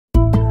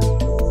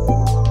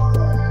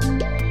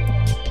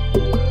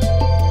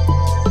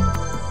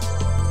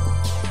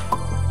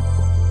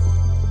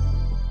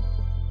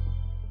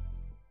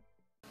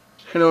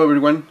Hello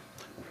everyone.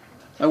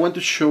 I want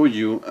to show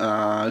you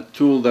a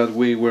tool that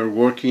we were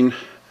working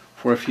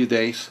for a few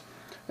days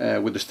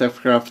with the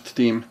Stepcraft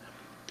team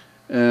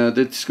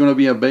that's going to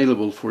be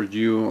available for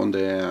you on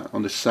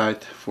the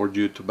site for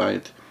you to buy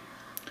it.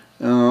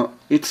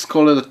 It's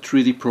called a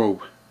 3D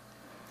probe.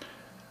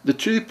 The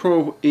 3D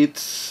probe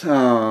it's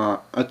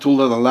a tool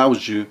that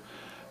allows you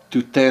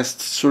to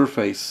test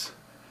surface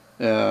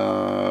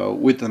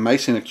with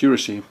amazing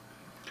accuracy.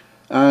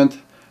 And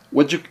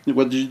what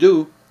you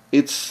do,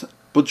 it's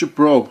put your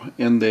probe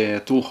in the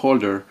tool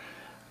holder,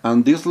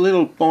 and this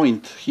little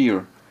point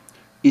here,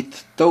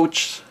 it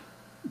touches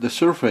the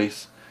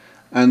surface,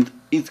 and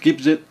it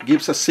gives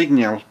a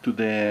signal to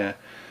the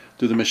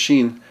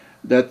machine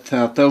that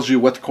tells you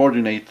what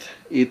coordinate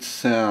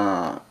it's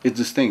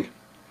this thing.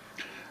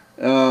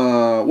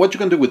 What you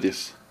can do with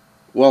this?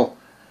 Well,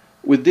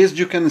 with this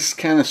you can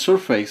scan a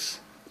surface,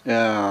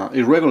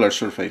 irregular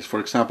surface, for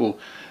example,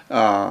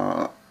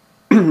 a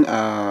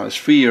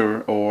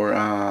sphere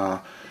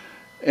or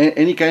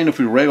any kind of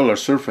irregular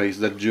surface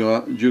that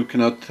you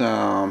cannot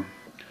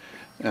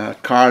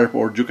carve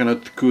or you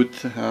cannot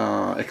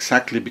cut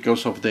exactly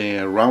because of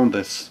the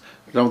roundness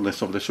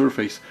of the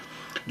surface.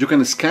 You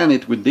can scan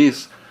it with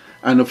this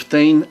and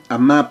obtain a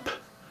map,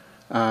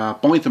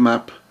 point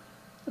map.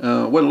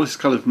 Well, let's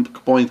call it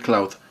point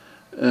cloud.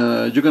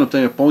 You can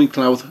obtain a point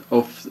cloud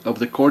of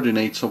the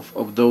coordinates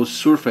of those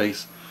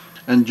surface,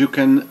 and you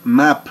can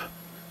map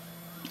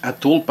a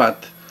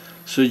toolpath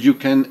so you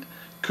can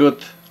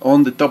cut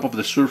on the top of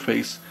the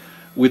surface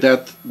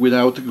without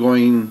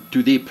going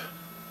too deep.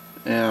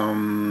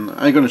 I'm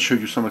going to show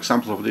you some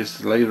examples of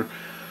this later.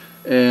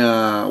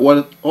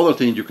 What other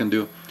thing you can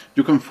do?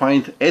 You can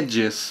find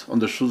edges on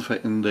the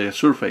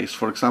surface.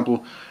 For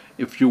example,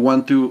 if you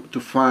want to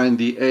find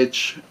the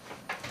edge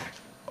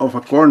of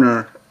a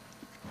corner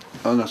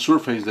on a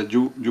surface that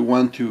you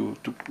want to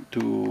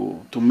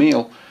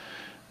mill,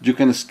 you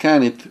can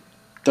scan it,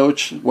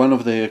 touch one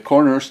of the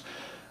corners,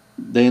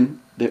 then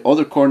the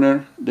other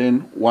corner,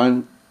 then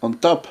one on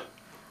top,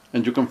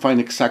 and you can find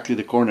exactly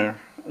the corner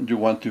you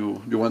want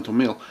to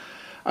mill.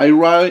 I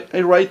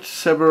write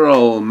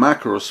several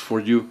macros for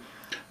you,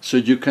 so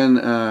you can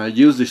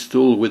use this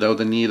tool without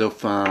the need of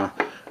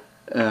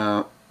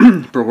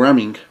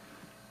programming.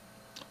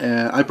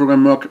 I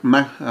program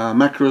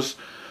macros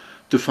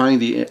to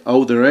find the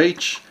outer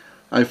edge.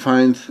 I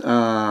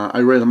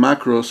write a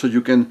macro so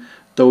you can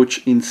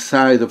touch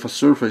inside of a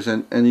surface,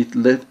 and it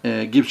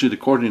gives you the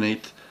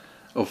coordinate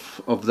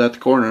of that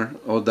corner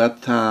or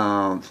that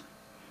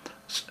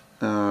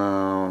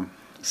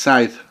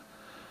side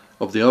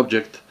of the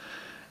object.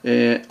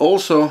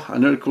 Also,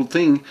 another cool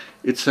thing,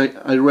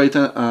 I write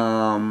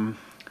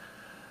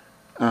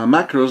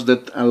macros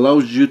that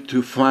allows you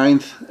to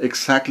find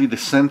exactly the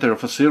center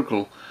of a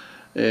circle.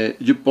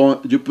 You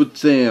put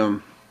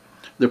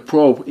the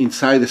probe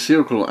inside the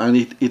circle, and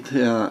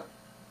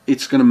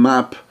it's gonna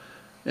map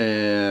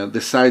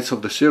the sides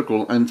of the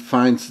circle and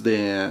finds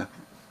the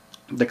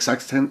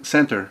exact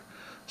center,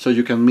 so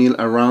you can mill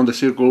around the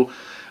circle,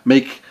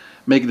 make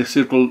the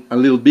circle a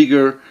little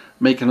bigger,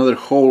 make another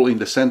hole in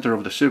the center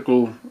of the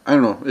circle. I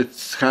don't know,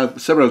 it's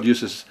had several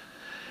uses.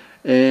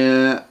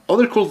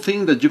 Other cool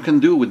thing that you can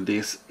do with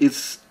this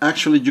is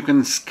actually you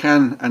can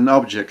scan an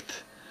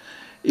object.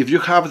 If you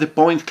have the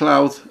point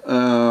cloud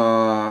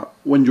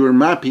when you're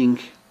mapping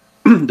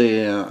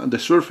the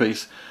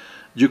surface,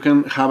 you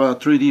can have a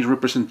 3D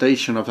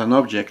representation of an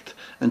object,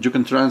 and you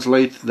can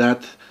translate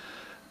that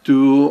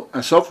to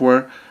a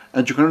software,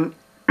 and you can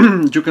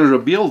you can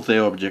rebuild the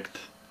object.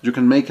 You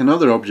can make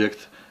another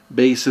object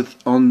based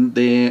on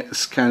the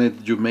scan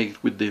you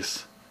make with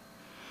this.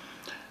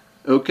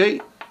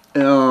 Okay,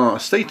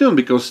 stay tuned,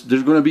 because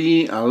there's going to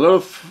be a lot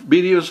of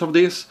videos of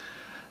this.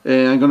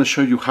 I'm going to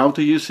show you how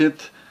to use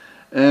it,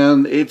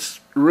 and it's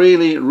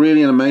really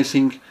an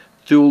amazing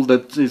tool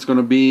that is going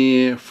to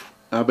be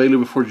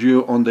available for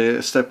you on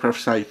the Stepcraft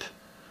site.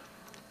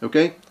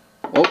 Okay,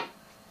 well,